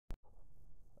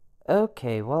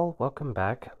Okay, well, welcome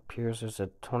back. Appears there's a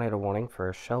tornado warning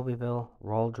for Shelbyville,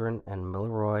 Waldron, and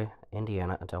Milroy,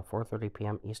 Indiana until 4:30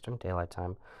 p.m. Eastern Daylight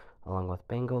Time, along with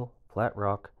Bengal, Flat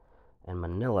Rock, and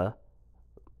Manila,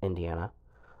 Indiana.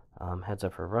 Heads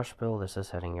up for Rushville. This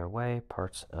is heading your way.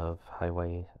 Parts of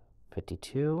Highway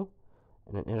 52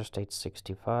 and Interstate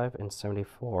 65 and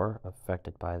 74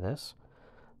 affected by this.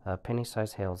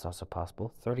 Penny-sized hail is also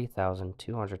possible.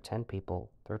 30,210 people,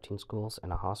 13 schools,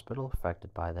 and a hospital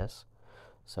affected by this.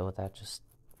 So with that, just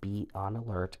be on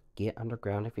alert. Get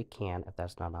underground if you can. If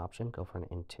that's not an option, go for an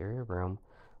interior room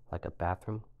like a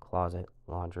bathroom, closet,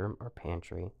 laundry room, or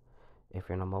pantry. If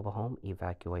you're in a mobile home,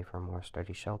 evacuate for a more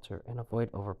sturdy shelter and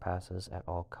avoid overpasses at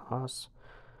all costs.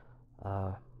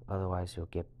 Uh, Otherwise, you'll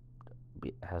get,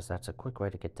 as that's a quick way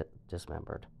to get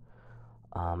dismembered.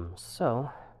 So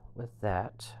with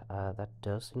that, that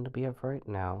does seem to be it for right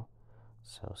now.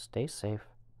 So stay safe.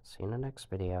 See you in the next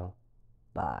video.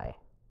 Bye.